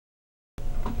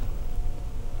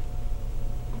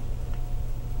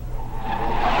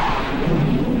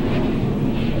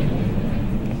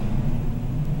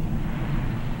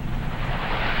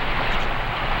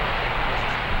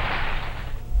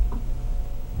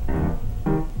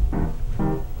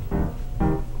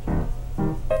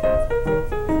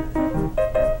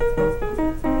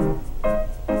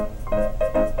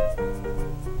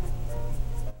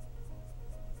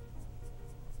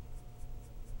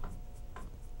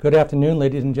Good afternoon,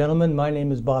 ladies and gentlemen. My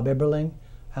name is Bob Eberling.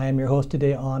 I am your host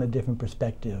today on A Different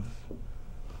Perspective.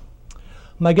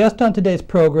 My guest on today's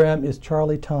program is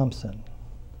Charley Thompson.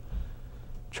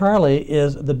 Charley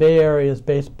is the Bay Area's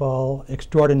baseball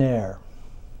extraordinaire.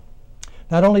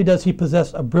 Not only does he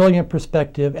possess a brilliant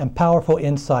perspective and powerful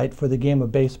insight for the game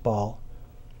of baseball,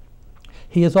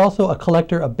 he is also a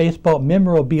collector of baseball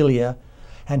memorabilia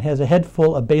and has a head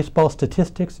full of baseball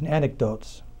statistics and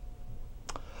anecdotes.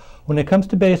 When it comes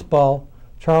to baseball,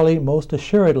 Charley most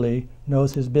assuredly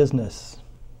knows his business.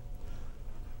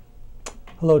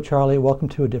 Hello, Charley. Welcome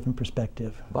to A Different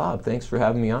Perspective. Bob, thanks for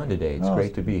having me on today. It's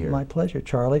great to be here. My pleasure,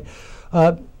 Charley.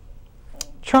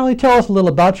 Charley, tell us a little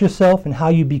about yourself and how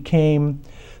you became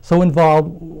so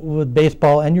involved with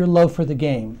baseball and your love for the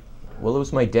game. Well, it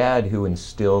was my dad who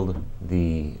instilled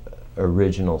the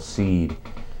original seed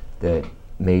that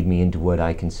made me into what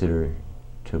I consider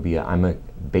to be I'm a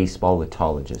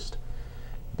baseballologist.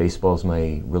 Baseball is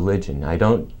my religion. I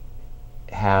don't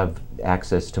have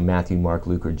access to Matthew, Mark,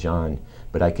 Luke, or John,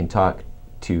 but I can talk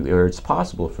to, or it's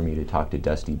possible for me to talk to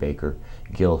Dusty Baker,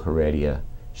 Gil Heredia,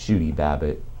 Shooty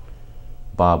Babitt,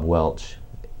 Bob Welch,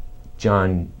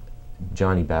 Johnny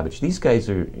Babich. These guys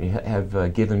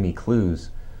have given me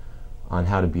clues on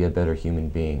how to be a better human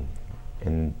being,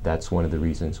 and that's one of the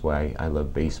reasons why I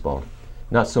love baseball.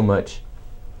 Not so much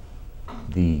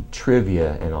the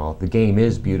trivia and all. The game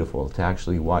is beautiful. To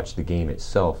actually watch the game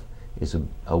itself is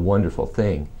a wonderful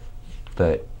thing,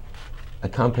 but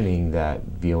accompanying that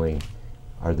viewing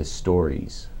are the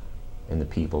stories and the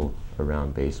people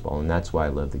around baseball, and that's why I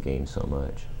love the game so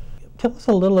much. Tell us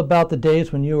a little about the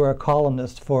days when you were a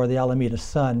columnist for the Alameda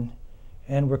Sun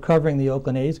and were covering the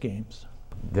Oakland A's games.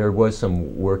 There was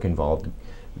some work involved.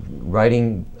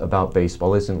 Writing about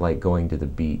baseball isn't like going to the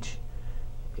beach.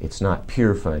 It's not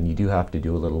pure fun. You do have to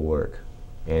do a little work,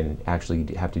 and actually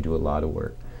you have to do a lot of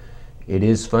work. It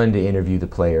is fun to interview the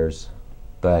players,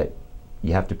 but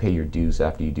you have to pay your dues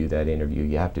after you do that interview.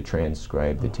 You have to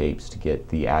transcribe the tapes to get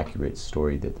the accurate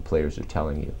story that the players are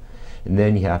telling you. And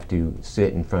then you have to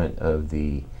sit in front of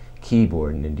the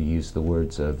keyboard, and to use the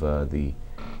words of the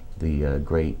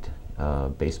great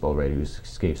baseball writer who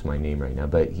escapes my name right now,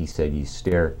 but he said you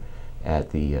stare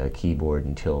at the keyboard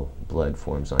until blood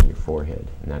forms on your forehead,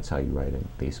 and that's how you write a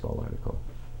baseball article.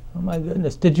 Oh my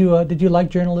goodness! Did you like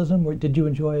journalism, or did you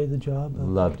enjoy the job?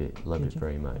 Loved it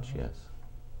very much. Yes.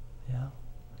 Yeah.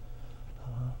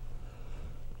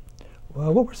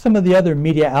 Well, what were some of the other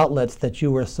media outlets that you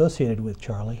were associated with,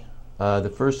 Charley? The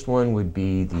first one would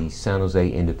be the San Jose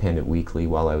Independent Weekly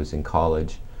while I was in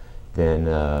college. Then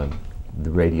the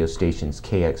radio stations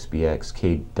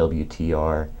KXBX,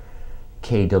 KWTR,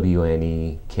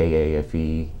 KWNE,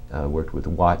 KAFE, worked with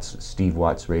Steve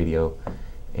Watts Radio,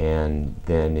 and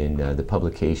then in the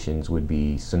publications would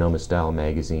be Sonoma Style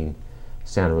Magazine,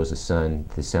 Santa Rosa Sun,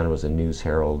 the Santa Rosa News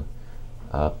Herald,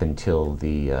 up until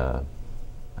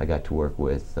I got to work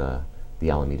with the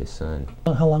Alameda Sun.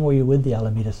 How long were you with the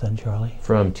Alameda Sun, Charley?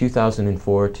 From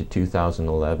 2004 to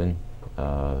 2011,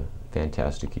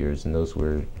 fantastic years, and those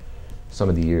were some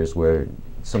of the years where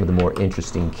some of the more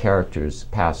interesting characters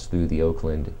passed through the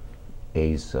Oakland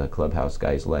A's clubhouse,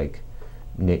 guys like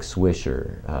Nick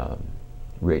Swisher,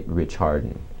 Rich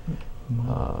Harden,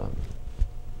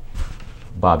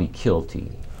 Bobby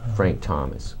Kilty, Frank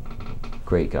Thomas.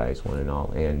 Great guys, one and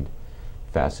all, and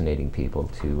fascinating people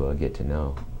to get to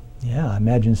know. Yeah, I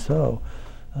imagine so.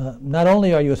 Not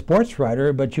only are you a sports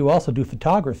writer, but you also do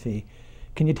photography.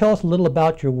 Can you tell us a little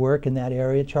about your work in that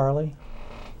area, Charley?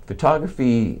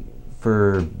 Photography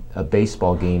for a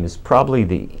baseball game is probably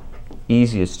the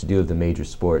easiest to do of the major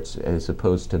sports, as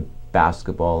opposed to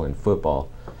basketball and football.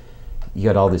 You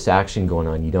got all this action going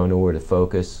on, you don't know where to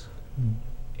focus,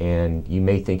 and you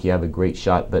may think you have a great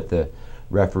shot, but the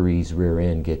referee's rear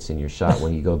end gets in your shot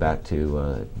when you go back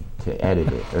to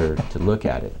edit it or to look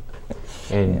at it,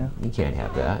 and you can't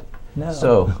have that. No.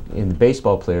 So in the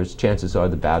baseball players, chances are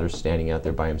the batter's standing out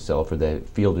there by himself, or the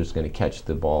fielder's going to catch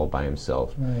the ball by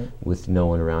himself, with no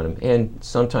one around him. And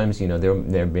sometimes, you know,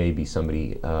 there may be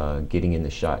somebody getting in the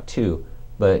shot too,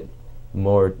 but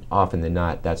more often than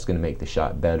not, that's going to make the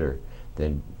shot better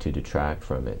than to detract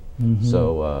from it.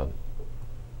 So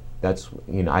that's,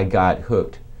 you know, I got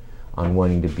hooked on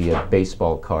wanting to be a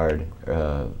baseball card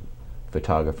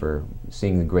photographer,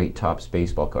 seeing the great Topps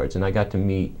baseball cards, and I got to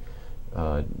meet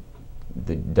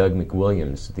the Doug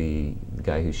McWilliams, the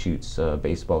guy who shoots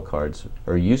baseball cards,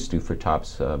 or used to, for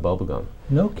Topps bubblegum.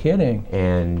 No kidding.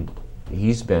 And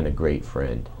he's been a great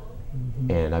friend,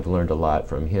 and I've learned a lot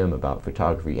from him about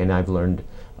photography, and I've learned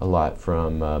a lot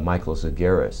from Michael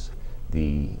Zagaris,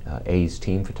 the A's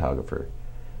team photographer.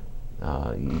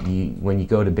 When you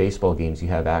go to baseball games, you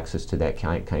have access to that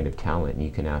kind of talent, and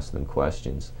you can ask them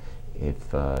questions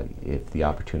if the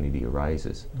opportunity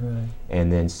arises. Right.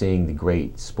 And then seeing the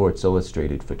great Sports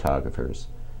Illustrated photographers,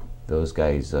 those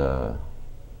guys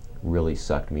really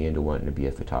sucked me into wanting to be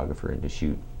a photographer and to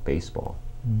shoot baseball.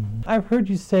 Mm-hmm. I've heard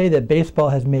you say that baseball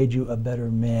has made you a better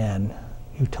man.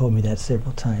 You've told me that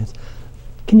several times.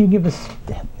 Can you give us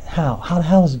how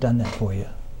has it done that for you?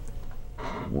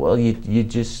 Well, you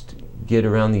just get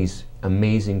around these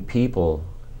amazing people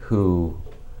who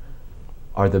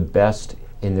are the best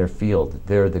in their field.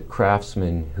 They're the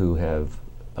craftsmen who have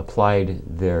applied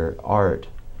their art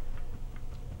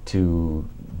to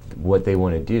what they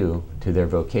want to do, to their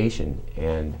vocation.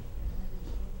 And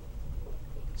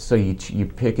so you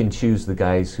pick and choose the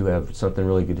guys who have something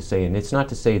really good to say. And it's not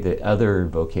to say that other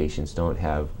vocations don't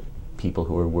have people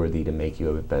who are worthy to make you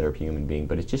a better human being,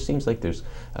 but it just seems like there's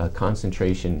a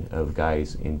concentration of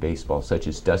guys in baseball, such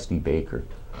as Dusty Baker.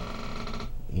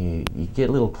 You get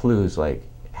little clues, like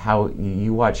how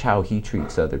you watch how he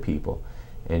treats other people,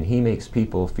 and he makes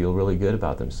people feel really good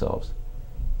about themselves.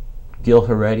 Gil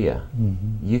Heredia.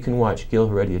 Mm-hmm. You can watch Gil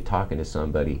Heredia talking to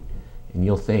somebody, and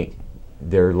you'll think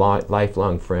they're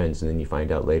lifelong friends, and then you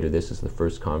find out later this is the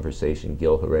first conversation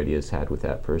Gil Heredia has had with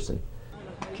that person.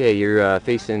 Okay, you're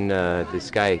facing this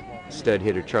guy, stud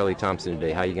hitter Charley Thompson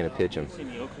today. How are you going to pitch him?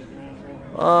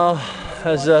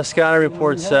 As the scouting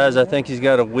report says, I think he's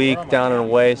got a weak down and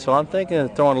away, so I'm thinking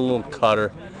of throwing a little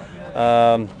cutter.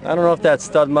 I don't know if that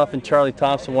stud muffin Charley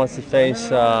Thompson wants to face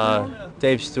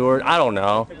Dave Stewart. I don't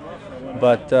know.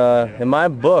 But in my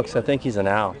books, I think he's an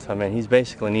out. I mean, he's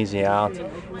basically an easy out.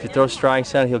 If you throw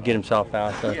strikes at him, he'll get himself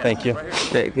out. So thank you.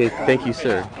 Thank you,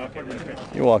 sir.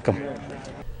 You're welcome.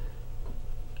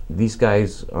 These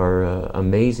guys are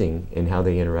amazing in how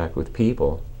they interact with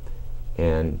people,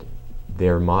 and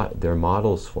they're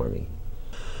models for me.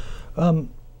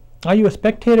 Are you a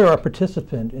spectator or a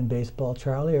participant in baseball,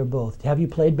 Charley, or both? Have you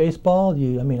played baseball?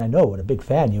 I mean, I know what a big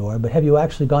fan you are, but have you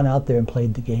actually gone out there and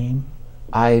played the game?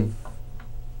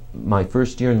 My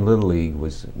first year in Little League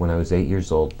was when I was 8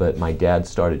 years old, but my dad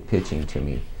started pitching to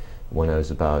me when I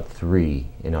was about 3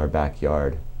 in our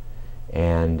backyard.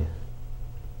 And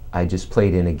I just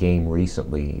played in a game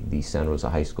recently, the Santa Rosa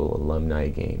High School alumni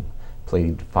game.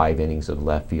 Played 5 innings of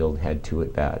left field, had 2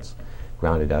 at-bats,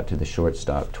 grounded out to the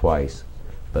shortstop twice.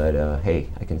 But hey,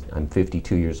 I'm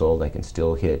 52 years old, I can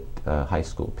still hit high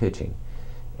school pitching.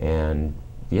 And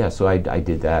yeah, so I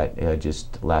did that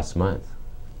just last month.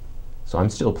 So I'm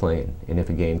still playing, and if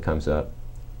a game comes up,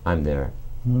 I'm there.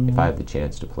 Mm-hmm. If I have the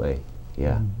chance to play,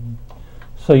 yeah. Mm-hmm.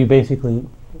 So you basically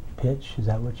pitch, is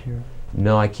that what you're?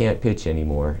 No, I can't pitch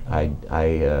anymore. I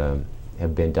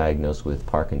have been diagnosed with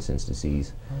Parkinson's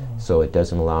disease, so it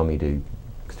doesn't allow me to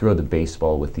throw the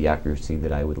baseball with the accuracy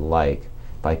that I would like.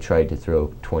 If I tried to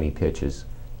throw 20 pitches,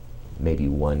 maybe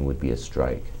 1 would be a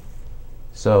strike.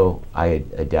 So I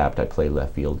adapt. I play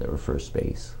left field or first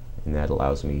base, and that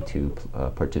allows me to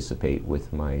participate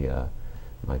with my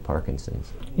my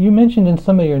Parkinson's. You mentioned in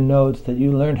some of your notes that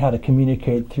you learned how to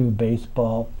communicate through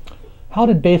baseball. How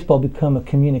did baseball become a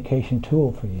communication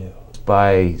tool for you?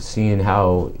 By seeing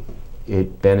how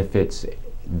it benefits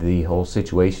the whole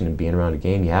situation of being around a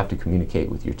game, you have to communicate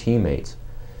with your teammates.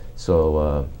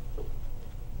 So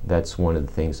that's one of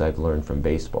the things I've learned from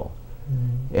baseball.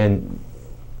 Mm-hmm.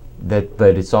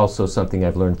 But it's also something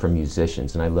I've learned from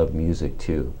musicians, and I love music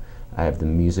too. I have the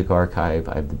music archive,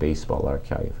 I have the baseball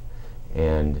archive.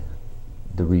 And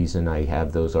the reason I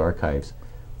have those archives,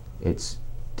 it's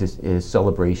a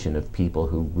celebration of people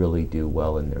who really do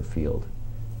well in their field,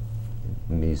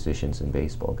 musicians and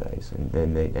baseball guys, and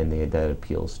that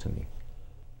appeals to me.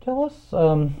 Tell us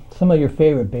some of your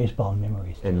favorite baseball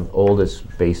memories. An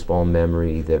oldest baseball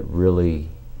memory that really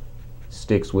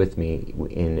sticks with me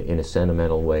in a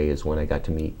sentimental way is when I got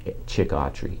to meet Chick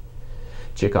Autry.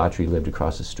 Chick Autry lived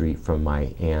across the street from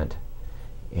my aunt,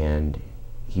 and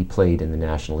he played in the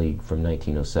National League from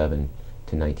 1907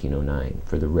 to 1909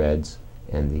 for the Reds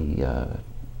and the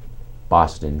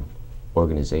Boston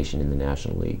organization in the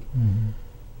National League. Mm-hmm.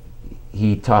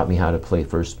 He taught me how to play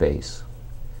first base.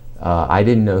 I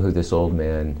didn't know who this old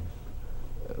man,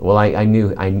 well, let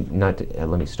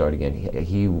me start again.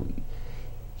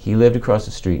 He lived across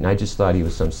the street, and I just thought he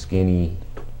was some skinny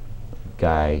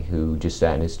guy who just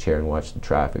sat in his chair and watched the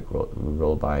traffic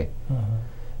roll by. Uh-huh.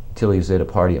 Till he was at a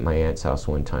party at my aunt's house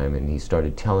one time, and he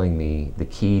started telling me the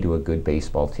key to a good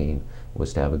baseball team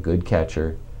was to have a good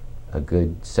catcher, a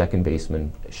good second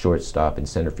baseman, shortstop, and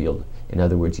center field. In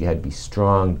other words, you had to be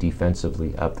strong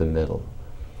defensively up the middle.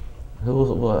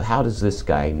 Well, how does this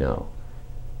guy know?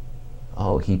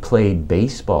 Oh, he played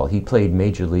baseball. He played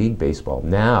Major League Baseball.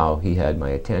 Now he had my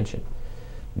attention.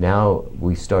 Now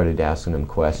we started asking him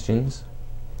questions.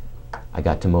 I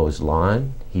got to mow his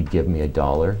lawn. He'd give me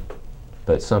 $1.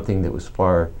 But something that was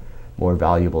far more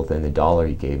valuable than the $1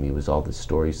 he gave me was all the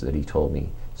stories that he told me.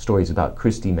 Stories about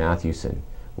Christy Mathewson,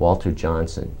 Walter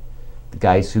Johnson, the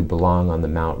guys who belong on the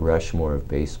Mount Rushmore of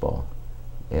baseball.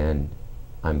 And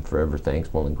I'm forever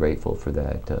thankful and grateful for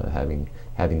that,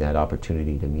 having that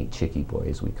opportunity to meet Chicky Boy,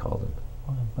 as we called him.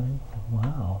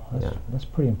 Wow, that's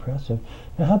pretty impressive.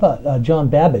 Now, how about John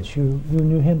Babich? You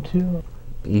knew him too?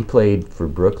 He played for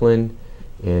Brooklyn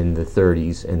in the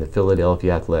 30s and the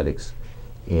Philadelphia Athletics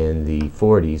in the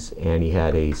 40s, and he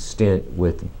had a stint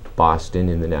with Boston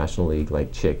in the National League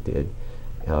like Chick did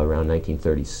around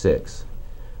 1936.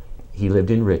 He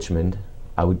lived in Richmond.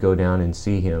 I would go down and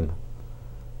see him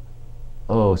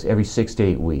every 6 to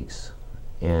 8 weeks.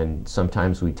 And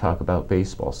sometimes we'd talk about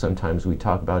baseball. Sometimes we'd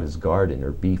talk about his garden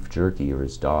or beef jerky or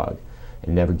his dog,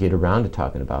 and never get around to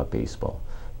talking about baseball.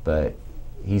 But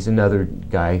he's another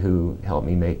guy who helped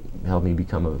me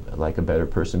become a better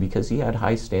person, because he had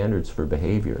high standards for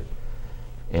behavior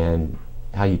and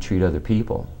how you treat other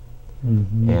people.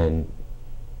 Mm-hmm. And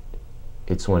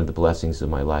it's one of the blessings of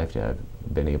my life to have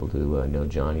been able to know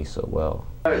Johnny so well.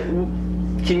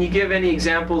 Can you give any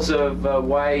examples of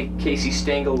why Casey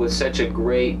Stengel was such a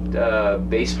great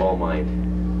baseball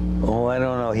mind? Oh, I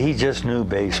don't know. He just knew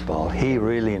baseball. He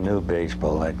really knew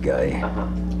baseball, that guy. Uh-huh.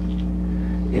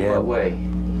 Yeah. In what way?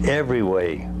 Every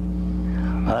way.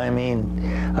 I mean,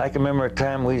 I can remember a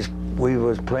time we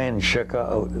was playing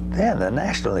Chicago, the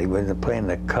National League, we were playing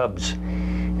the Cubs,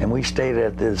 and we stayed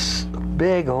at this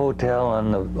big hotel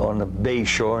on the Bay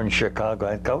Shore in Chicago.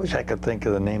 I wish I could think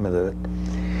of the name of it.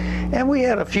 And we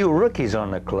had a few rookies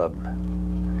on the club.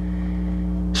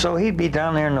 So he'd be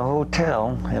down there in the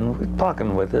hotel and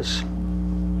talking with us.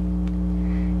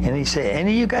 And he'd say,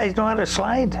 "Any of you guys know how to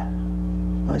slide?"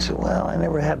 I said, "Well, I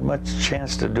never had much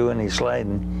chance to do any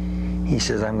sliding." He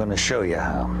says, "I'm going to show you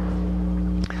how."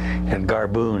 Had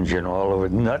garboons, all over.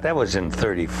 That was in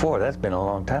 '34. That's been a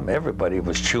long time. Everybody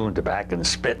was chewing tobacco and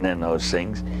spitting in those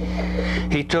things.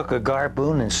 He took a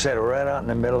garboon and set it right out in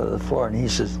the middle of the floor, and he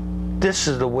says, "This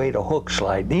is the way to hook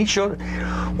slide." And he showed it.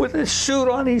 With his suit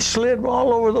on, he slid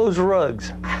all over those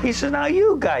rugs. He says, "Now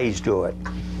you guys do it.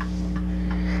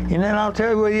 And then I'll tell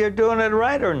you whether you're doing it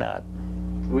right or not."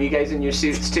 Were you guys in your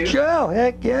suits too? Sure,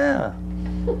 heck yeah.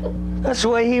 That's the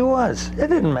way he was. It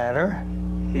didn't matter.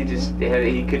 He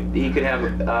could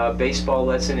have a baseball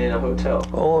lesson in a hotel.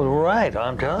 Oh, right.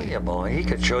 I'm telling you, boy. He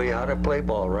could show you how to play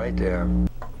ball right there.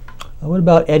 What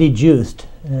about Eddie Juiced?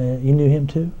 You knew him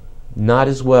too? Not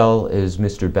as well as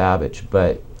Mr. Babich,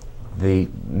 but the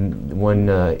one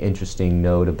interesting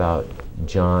note about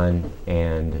John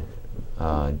and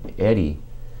Eddie,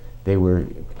 they were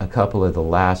a couple of the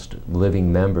last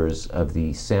living members of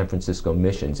the San Francisco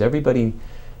Missions. Everybody,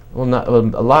 well, not a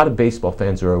lot of baseball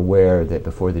fans are aware that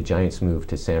before the Giants moved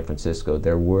to San Francisco,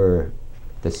 there were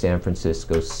the San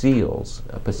Francisco Seals,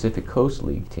 a Pacific Coast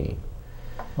League team.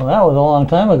 Well, that was a long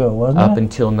time ago, wasn't it? Up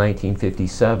until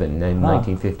 1957. And in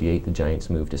 1958, the Giants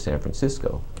moved to San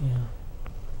Francisco.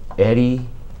 Yeah. Eddie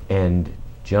and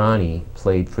Johnny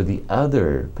played for the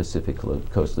other Pacific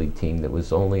Coast League team that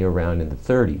was only around in the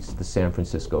 30s, the San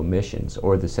Francisco Missions,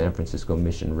 or the San Francisco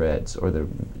Reds, or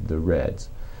the Reds.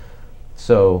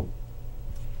 So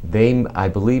I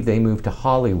believe they moved to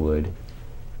Hollywood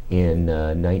in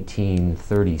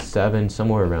 1937,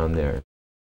 somewhere around there.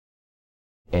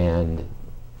 And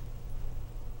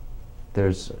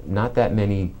there's not that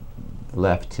many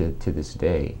left to this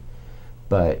day,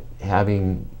 but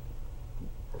having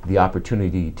the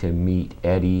opportunity to meet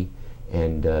Eddie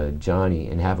and Johnny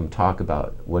and have them talk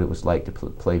about what it was like to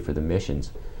play for the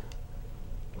Missions,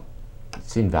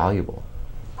 it's invaluable,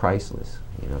 priceless,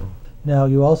 Now,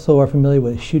 you also are familiar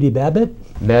with Shooty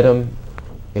Babitt? Met him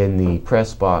in the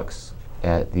press box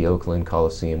at the Oakland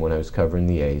Coliseum when I was covering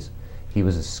the A's. He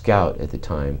was a scout at the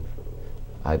time,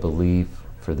 I believe,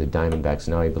 for the Diamondbacks.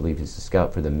 Now I believe he's a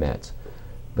scout for the Mets.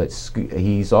 But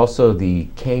he's also the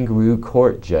kangaroo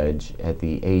court judge at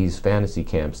the A's fantasy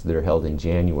camps that are held in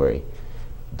January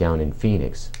down in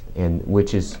Phoenix, and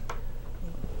which is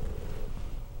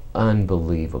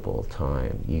unbelievable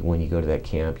time. When you go to that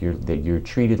camp, you're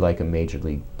treated like a major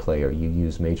league player. You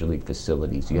use major league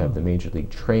facilities. You have the major league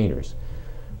trainers.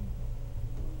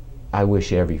 I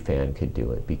wish every fan could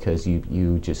do it, because you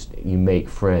make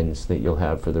friends that you'll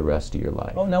have for the rest of your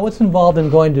life. Oh, now what's involved in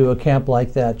going to a camp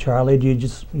like that, Charlie? Do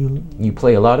you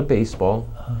play a lot of baseball.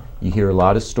 You hear a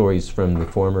lot of stories from the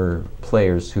former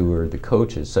players who were the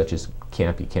coaches, such as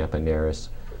Campy Campaneris,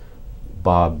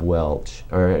 Bob Welch,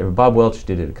 or Bob Welch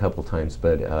did it a couple times,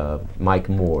 but Mike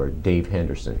Moore, Dave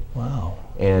Henderson. Wow.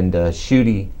 And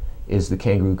Shooty is the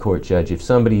kangaroo court judge. If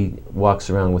somebody walks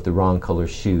around with the wrong color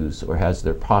shoes or has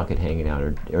their pocket hanging out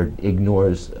or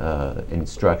ignores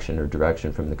instruction or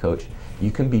direction from the coach,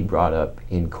 you can be brought up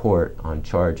in court on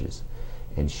charges.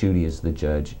 And Shooty is the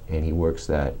judge, and he works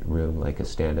that room like a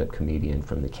stand-up comedian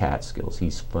from the Catskills.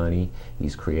 He's funny,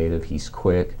 he's creative, he's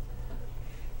quick.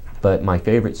 But my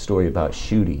favorite story about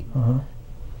Shooty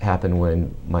happened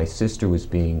when my sister was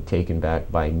being taken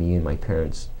back by me and my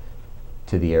parents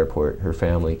to the airport. Her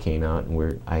family came out,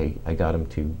 and I got them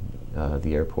to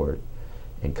the airport.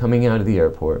 And coming out of the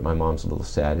airport, my mom's a little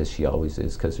sad, as she always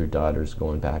is, because her daughter's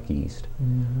going back east.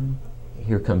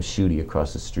 Here comes Shooty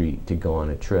across the street to go on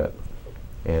a trip.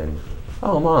 And,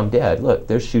 oh, Mom, Dad, look,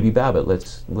 there's Shooty Babitt.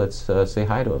 Let's say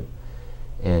hi to him.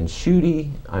 And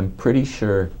Shooty, I'm pretty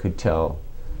sure, could tell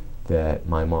that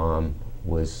my mom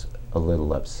was a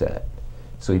little upset.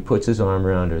 So he puts his arm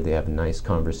around her, they have a nice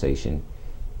conversation.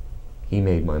 He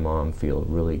made my mom feel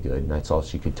really good, and that's all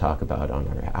she could talk about on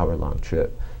our hour-long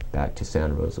trip back to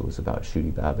Santa Rosa was about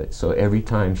Shooty Babitt. So every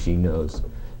time she knows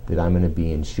that I'm going to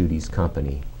be in Shooty's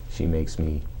company, she makes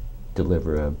me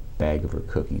deliver a bag of her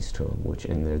cookies to him,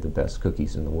 and they're the best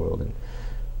cookies in the world. And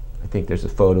I think there's a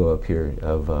photo up here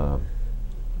of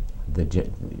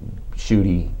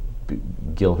Shooty,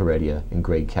 Gil Heredia, and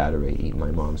Grag Cadaret eating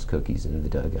my mom's cookies in the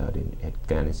dugout at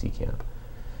fantasy camp.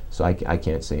 So I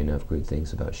can't say enough good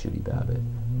things about Shooty Babitt.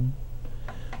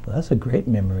 Well, that's a great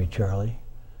memory, Charlie.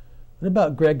 What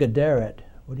about Grag Cadaret?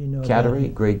 What do you know about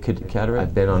him? Grag Cadaret?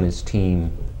 I've been on his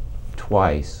team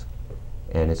twice,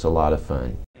 and it's a lot of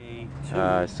fun.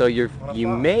 So you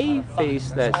may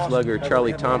face that slugger,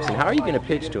 Charley Thompson. How are you going to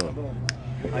pitch to him?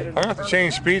 I'm going to have to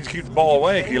change speeds, keep the ball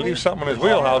away. If you leave something in his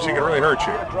wheelhouse, he can really hurt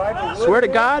you. Swear to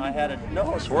God?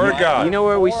 Swear to God. You know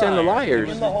where we send the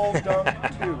liars.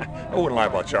 I wouldn't lie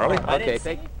about Charlie.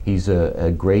 Okay. He's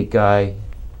a great guy.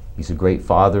 He's a great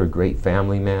father, a great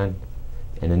family man,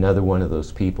 and another one of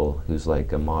those people who's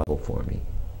like a model for me.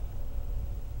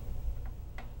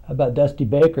 How about Dusty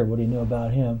Baker? What do you know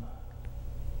about him?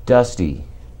 Dusty.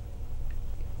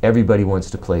 Everybody wants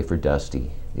to play for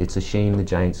Dusty. It's a shame the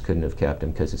Giants couldn't have kept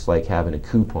him, because it's like having a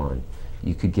coupon.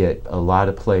 You could get a lot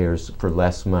of players for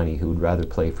less money who would rather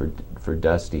play for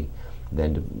Dusty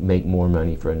than to make more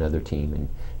money for another team. And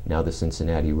now the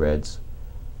Cincinnati Reds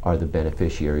are the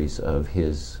beneficiaries of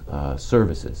his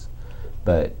services.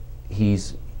 But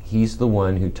he's the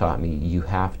one who taught me you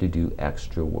have to do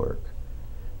extra work.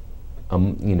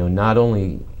 You know, not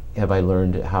only have I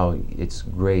learned how it's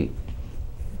great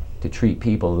to treat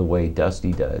people the way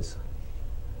Dusty does,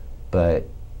 but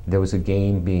there was a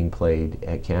game being played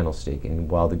at Candlestick, and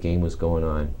while the game was going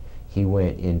on, he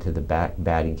went into the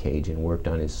batting cage and worked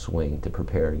on his swing to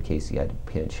prepare in case he had to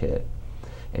pinch hit.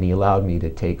 And he allowed me to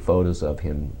take photos of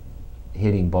him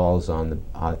hitting balls on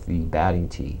the batting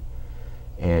tee.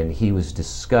 And he was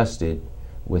disgusted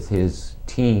with his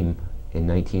team in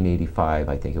 1985,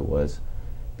 I think it was,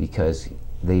 because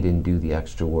they didn't do the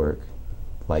extra work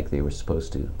like they were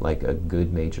supposed to, like a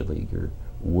good major leaguer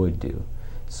would do.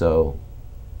 So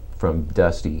from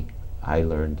Dusty, I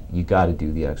learned you got to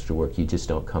do the extra work. You just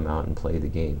don't come out and play the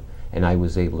game. And I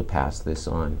was able to pass this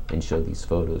on and show these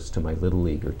photos to my little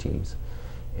leaguer teams,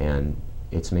 and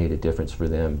it's made a difference for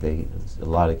them. A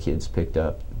lot of kids picked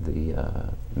up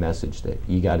the message that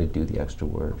you got to do the extra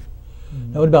work.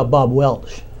 Now, what about Bob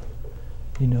Welch?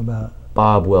 Do you know about?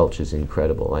 Bob Welch is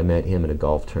incredible. I met him at a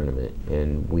golf tournament,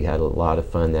 and we had a lot of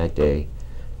fun that day,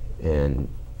 and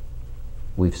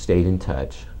we've stayed in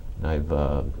touch.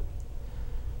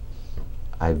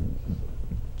 I've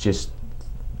just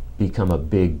become a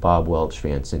big Bob Welch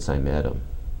fan since I met him,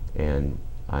 and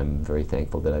I'm very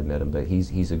thankful that I met him. But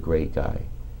he's a great guy.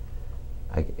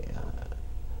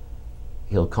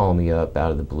 He'll call me up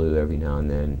out of the blue every now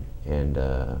and then, and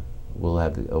we'll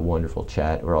have a wonderful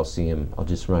chat, or I'll see him. I'll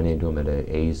just run into him at an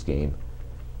A's game,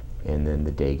 and then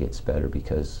the day gets better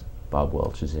because Bob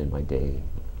Welch is in my day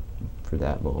for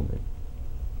that moment.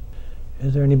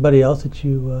 Is there anybody else that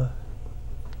you?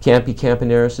 Campy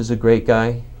Campaneris is a great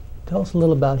guy. Tell us a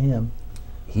little about him.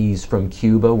 He's from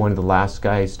Cuba, one of the last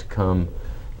guys to come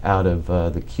out of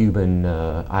the Cuban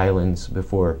islands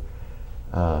before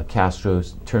Castro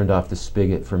turned off the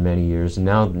spigot for many years. And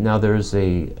now there's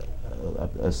a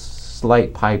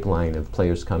slight pipeline of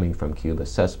players coming from Cuba.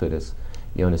 Cespedes,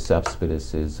 Jonas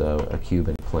Cespedes is a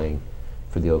Cuban playing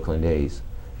for the Oakland A's.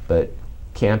 But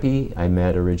Campy, I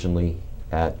met originally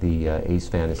at the A's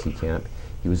Fantasy Camp.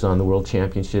 He was on the World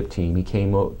Championship team. He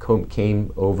came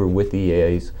over with the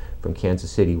A's from Kansas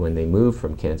City when they moved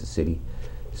from Kansas City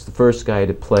He's the first guy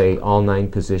to play all 9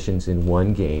 positions in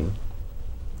one game.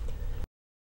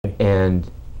 And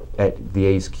at the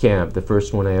A's camp, the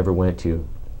first one I ever went to,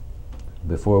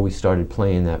 before we started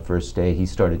playing that first day, he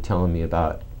started telling me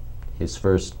about his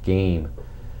first game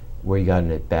where he got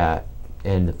an at-bat.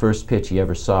 And the first pitch he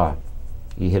ever saw,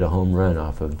 he hit a home run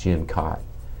off of Jim Cott.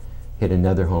 Hit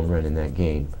another home run in that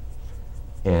game.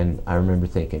 And I remember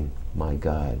thinking, my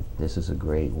God, this is a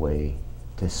great way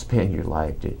to spend your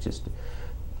life, to just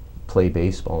play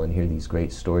baseball and hear these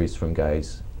great stories from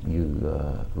guys you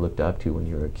looked up to when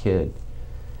you were a kid.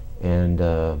 And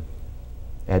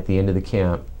at the end of the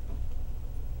camp,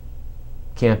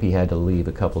 he had to leave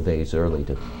a couple days early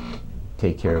to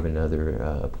take care of another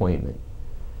appointment.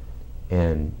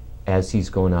 And as he's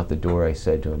going out the door, I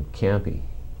said to him, Campy,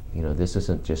 you know, this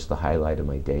isn't just the highlight of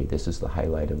my day, this is the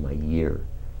highlight of my year,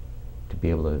 to be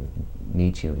able to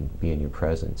meet you and be in your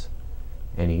presence.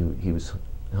 And he was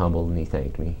humbled and he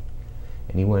thanked me.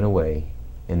 And he went away.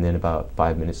 And then about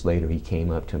 5 minutes later, he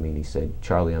came up to me and he said,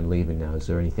 Charlie, I'm leaving now. Is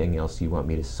there anything else you want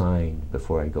me to sign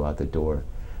before I go out the door?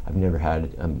 I've never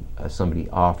had somebody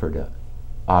offer to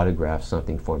autograph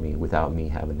something for me without me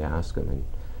having to ask them. And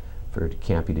for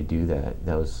Campy to do that,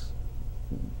 that was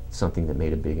something that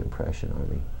made a big impression on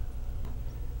me.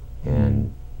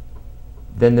 And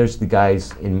then there's the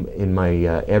guys in my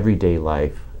everyday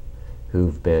life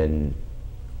who've been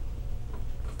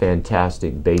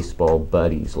fantastic baseball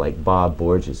buddies, like Bob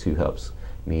Borges, who helps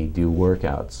me do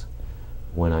workouts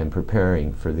when I'm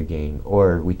preparing for the game,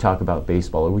 or we talk about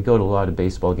baseball, or we go to a lot of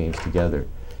baseball games together.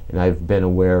 And I've been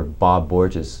aware of Bob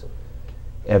Borges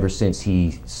ever since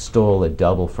he stole a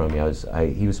double from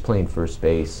me. He was playing first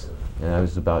base, and I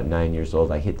was about 9 years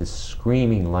old. I hit this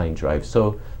screaming line drive.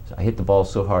 So I hit the ball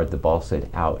so hard, the ball said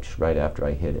 "ouch" right after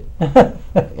I hit it.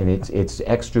 And it's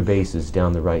extra bases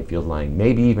down the right field line,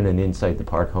 maybe even an inside the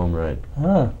park home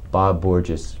run. Bob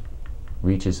Borges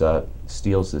reaches up,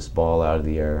 steals this ball out of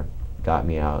the air, got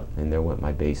me out, and there went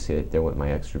my base hit, there went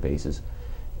my extra bases.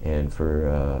 And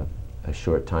for a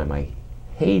short time I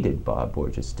hated Bob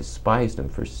Borges, despised him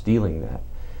for stealing that.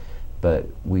 But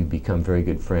we've become very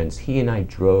good friends. He and I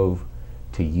drove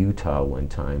to Utah one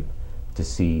time to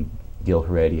see Gil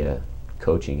Heredia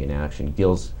coaching in action.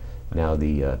 Gil's now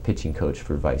the pitching coach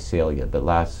for Visalia, but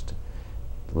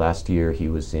last year he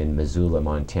was in Missoula,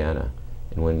 Montana.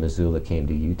 And when Missoula came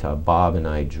to Utah, Bob and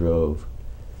I drove,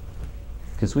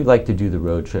 because we like to do the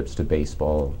road trips to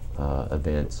baseball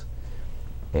events.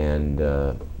 And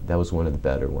that was one of the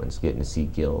better ones, getting to see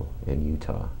Gil in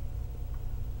Utah.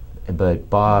 But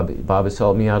Bob has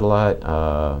helped me out a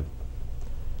lot.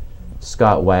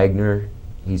 Scott Wagner,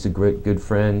 he's a great good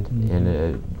friend,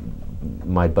 and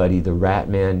my buddy the Rat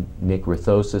Man, Nick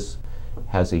Rithosis,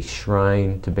 has a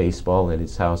shrine to baseball at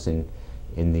his house in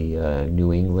the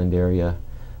New England area.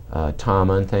 Tom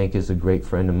Unthank is a great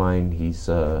friend of mine. He's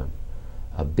a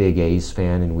big A's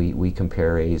fan, and we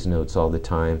compare A's notes all the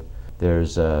time.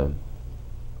 There's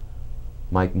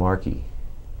Mike Markey,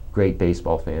 great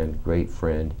baseball fan, great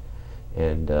friend,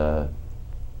 and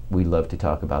we love to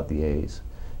talk about the A's.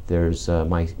 There's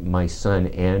my son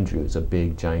Andrew is a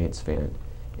big Giants fan,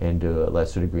 and to a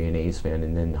lesser degree an A's fan.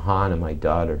 And then Hannah, my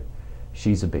daughter,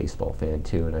 she's a baseball fan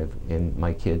too, and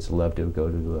my kids love to go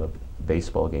to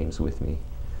baseball games with me.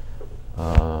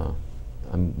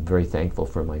 I'm very thankful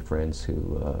for my friends who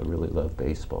really love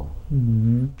baseball.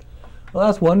 Well,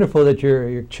 that's wonderful that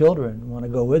your children want to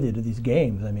go with you to these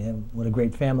games. I mean, what a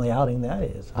great family outing that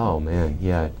is. Oh man,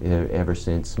 yeah. Ever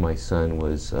since my son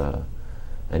was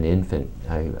an infant,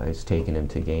 I was taking him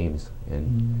to games.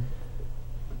 And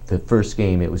the first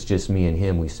game, it was just me and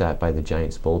him. We sat by the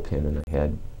Giants bullpen, and I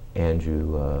had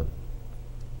Andrew,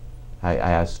 I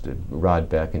asked Rod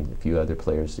Beck and a few other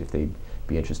players if they'd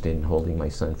be interested in holding my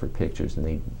son for pictures,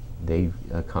 and they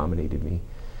accommodated me.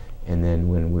 And then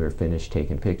when we were finished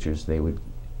taking pictures, they would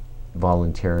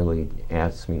voluntarily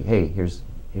ask me, hey, here's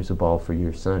a ball for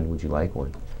your son, would you like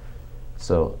one?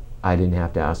 So I didn't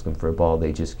have to ask them for a ball,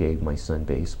 they just gave my son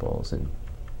baseballs, and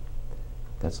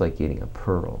that's like getting a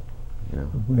pearl, you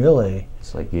know. Really?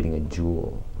 It's like getting a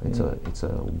jewel. It's a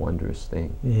wondrous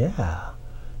thing. Yeah.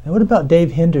 And what about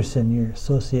Dave Henderson, your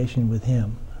association with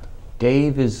him?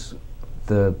 Dave is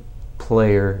the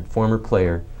former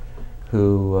player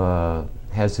who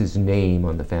has his name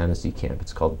on the fantasy camp.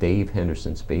 It's called Dave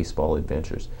Henderson's Baseball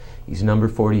Adventures. He's number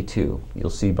 42. You'll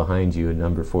see behind you a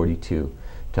number 42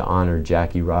 to honor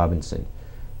Jackie Robinson.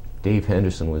 Dave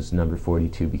Henderson was number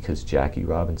 42 because Jackie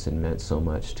Robinson meant so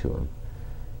much to him.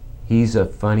 He's a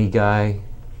funny guy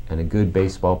and a good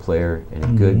baseball player and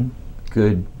a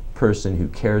good person who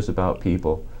cares about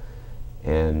people.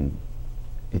 And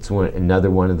it's another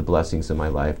one of the blessings of my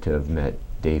life to have met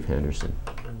Dave Henderson.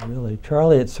 Really.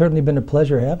 Charley, it's certainly been a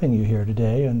pleasure having you here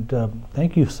today, and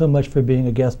thank you so much for being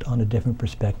a guest on A Different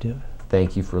Perspective.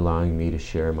 Thank you for allowing me to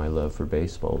share my love for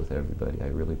baseball with everybody. I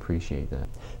really appreciate that.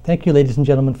 Thank you, ladies and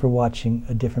gentlemen, for watching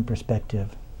A Different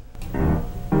Perspective.